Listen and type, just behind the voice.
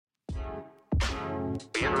We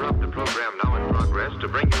interrupt the program now in progress to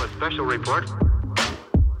bring you a special report.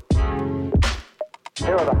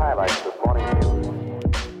 Here are the highlights this morning's news.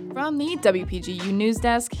 From the WPGU News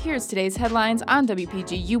Desk, here's today's headlines on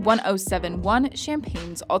WPGU 1071,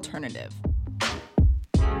 Champaign's Alternative.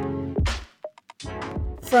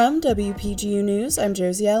 From WPGU News, I'm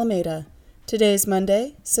Josie Alameda. Today is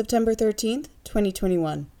Monday, September 13th,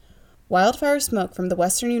 2021. Wildfire smoke from the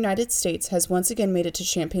western United States has once again made it to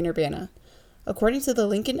Champaign-Urbana. According to the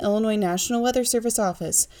Lincoln, Illinois National Weather Service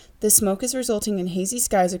office, this smoke is resulting in hazy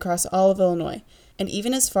skies across all of Illinois, and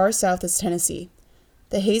even as far south as Tennessee.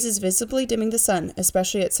 The haze is visibly dimming the sun,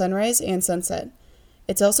 especially at sunrise and sunset.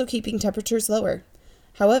 It's also keeping temperatures lower.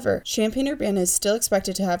 However, Champaign-Urbana is still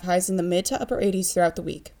expected to have highs in the mid to upper 80s throughout the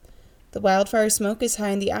week. The wildfire smoke is high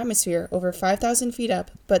in the atmosphere, over 5,000 feet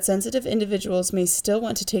up, but sensitive individuals may still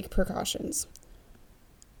want to take precautions.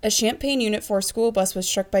 A Champaign Unit 4 school bus was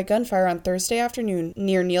struck by gunfire on Thursday afternoon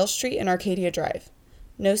near Neal Street and Arcadia Drive.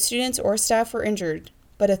 No students or staff were injured,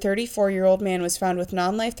 but a 34-year-old man was found with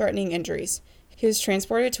non-life-threatening injuries. He was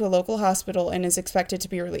transported to a local hospital and is expected to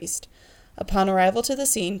be released. Upon arrival to the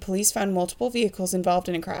scene, police found multiple vehicles involved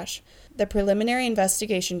in a crash. The preliminary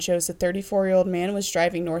investigation shows the 34-year-old man was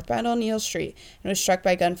driving northbound on Neal Street and was struck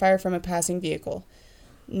by gunfire from a passing vehicle.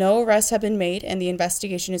 No arrests have been made, and the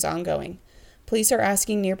investigation is ongoing. Police are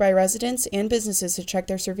asking nearby residents and businesses to check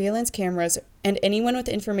their surveillance cameras, and anyone with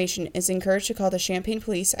information is encouraged to call the Champaign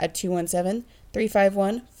Police at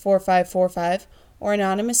 217-351-4545 or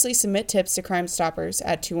anonymously submit tips to Crime Stoppers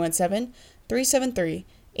at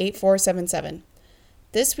 217-373-8477.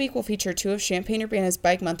 This week will feature two of Champaign-Urbana's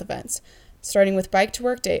Bike Month events, starting with Bike to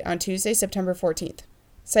Work Day on Tuesday, September 14th.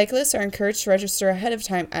 Cyclists are encouraged to register ahead of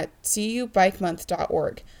time at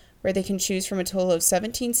cubikemonth.org, where they can choose from a total of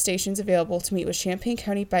 17 stations available to meet with Champaign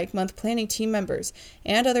County Bike Month planning team members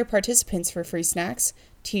and other participants for free snacks,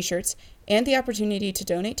 t-shirts, and the opportunity to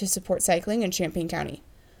donate to support cycling in Champaign County.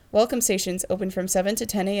 Welcome stations open from 7 to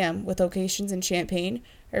 10 a.m. with locations in Champaign,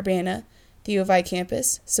 Urbana, the U of I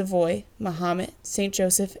campus, Savoy, Mahomet, St.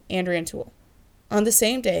 Joseph, and Rantoul. On the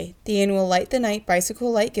same day, the annual Light the Night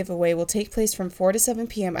Bicycle Light Giveaway will take place from 4 to 7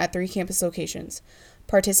 p.m. at 3 campus locations.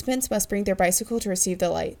 Participants must bring their bicycle to receive the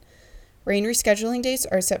light. Rain rescheduling dates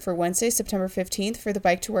are set for Wednesday, September 15th for the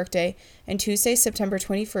Bike to Work Day and Tuesday, September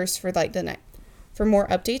 21st for Light the Night. For more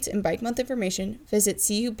updates and Bike Month information, visit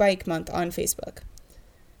CU Bike Month on Facebook.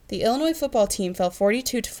 The Illinois football team fell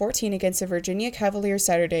 42-14 against the Virginia Cavaliers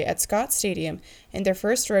Saturday at Scott Stadium in their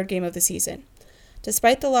first road game of the season.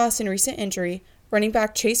 Despite the loss and recent injury, running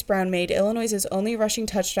back Chase Brown made Illinois' only rushing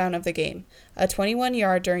touchdown of the game, a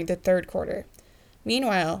 21-yard during the third quarter.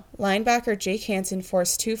 Meanwhile, linebacker Jake Hansen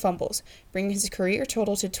forced 2 fumbles, bringing his career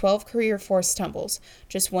total to 12 career forced tumbles,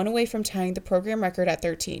 just one away from tying the program record at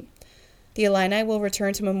 13. The Illini will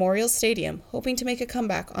return to Memorial Stadium, hoping to make a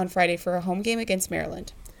comeback on Friday for a home game against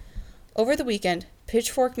Maryland. Over the weekend,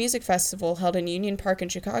 Pitchfork Music Festival, held in Union Park in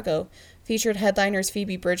Chicago, featured headliners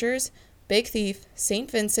Phoebe Bridgers, Big Thief,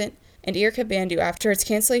 St. Vincent, and Erykah Badu after its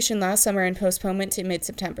cancellation last summer and postponement to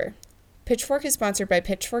mid-September. Pitchfork is sponsored by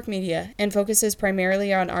Pitchfork Media and focuses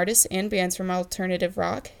primarily on artists and bands from alternative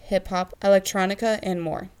rock, hip-hop, electronica, and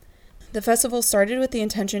more. The festival started with the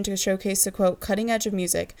intention to showcase the, quote, cutting edge of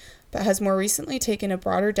music, but has more recently taken a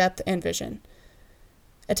broader depth and vision.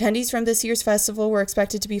 Attendees from this year's festival were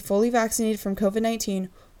expected to be fully vaccinated from COVID-19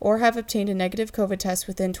 or have obtained a negative COVID test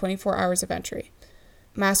within 24 hours of entry.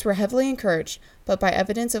 Masks were heavily encouraged, but by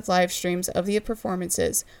evidence of live streams of the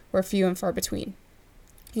performances were few and far between.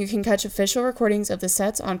 You can catch official recordings of the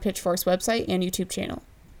sets on Pitchfork's website and YouTube channel.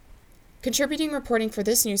 Contributing reporting for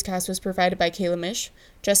this newscast was provided by Kayla Mish,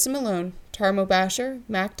 Justin Malone, Tarmo Basher,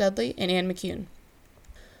 Mac Dudley, and Ann McCune.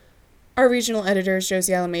 Our regional editor is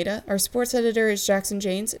Josie Alameda, our sports editor is Jackson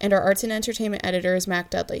Janes, and our arts and entertainment editor is Mac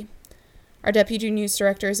Dudley. Our deputy news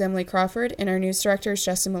director is Emily Crawford, and our news director is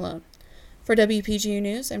Justin Malone. For WPGU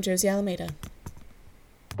News, I'm Josie Alameda.